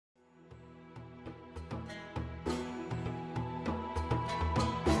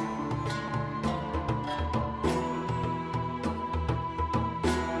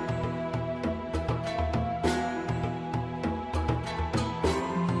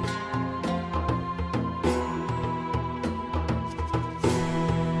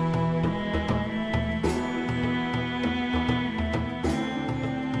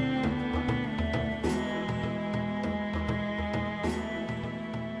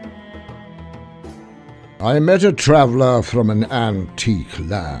I met a traveller from an antique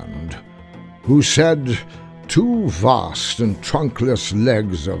land who said, "Two vast and trunkless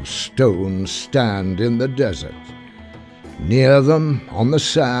legs of stone stand in the desert. Near them, on the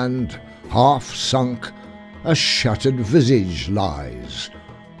sand, half sunk, a shattered visage lies,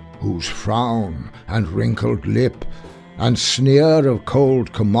 whose frown and wrinkled lip and sneer of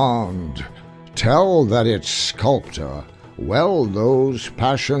cold command tell that its sculptor well those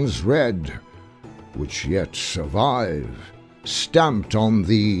passions read, which yet survive, stamped on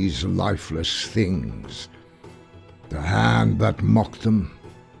these lifeless things, the hand that mocked them,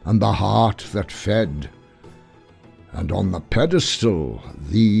 and the heart that fed. And on the pedestal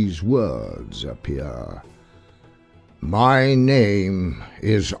these words appear: My name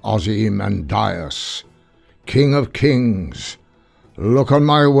is Ozymandias, King of Kings. Look on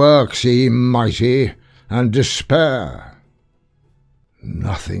my works, ye mighty, and despair."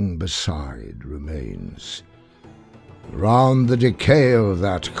 Nothing beside remains. Round the decay of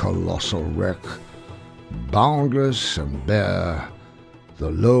that colossal wreck, boundless and bare,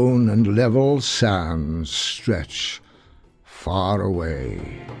 the lone and level sands stretch far away.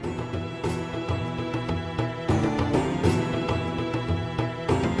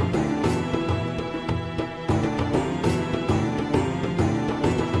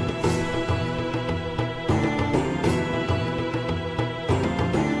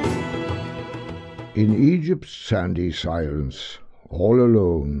 In Egypt's sandy silence, all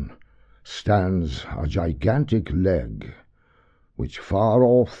alone, stands a gigantic leg, which far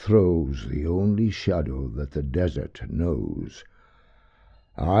off throws the only shadow that the desert knows.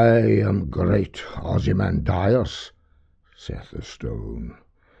 "I am great Ozymandias," saith the stone,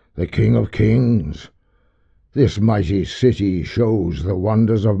 "the King of Kings. This mighty city shows the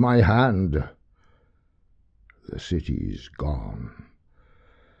wonders of my hand." The city's gone.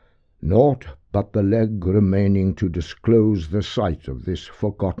 Naught but the leg remaining to disclose the site of this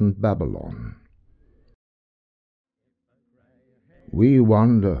forgotten Babylon. We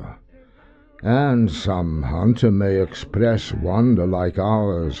wonder, and some hunter may express wonder like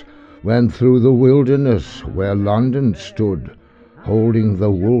ours, when through the wilderness where London stood, holding the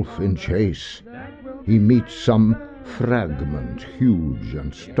wolf in chase, he meets some fragment huge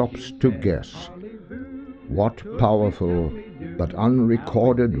and stops to guess what powerful but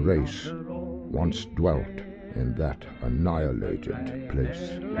unrecorded race once dwelt in that annihilated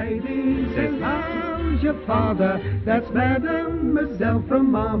place. Lady says, "How's your father?" That's Mademoiselle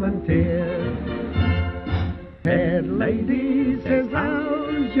from Armentières. Head lady says,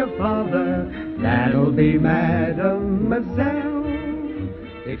 "How's your father?" That'll be Mademoiselle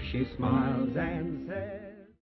if she smiles and says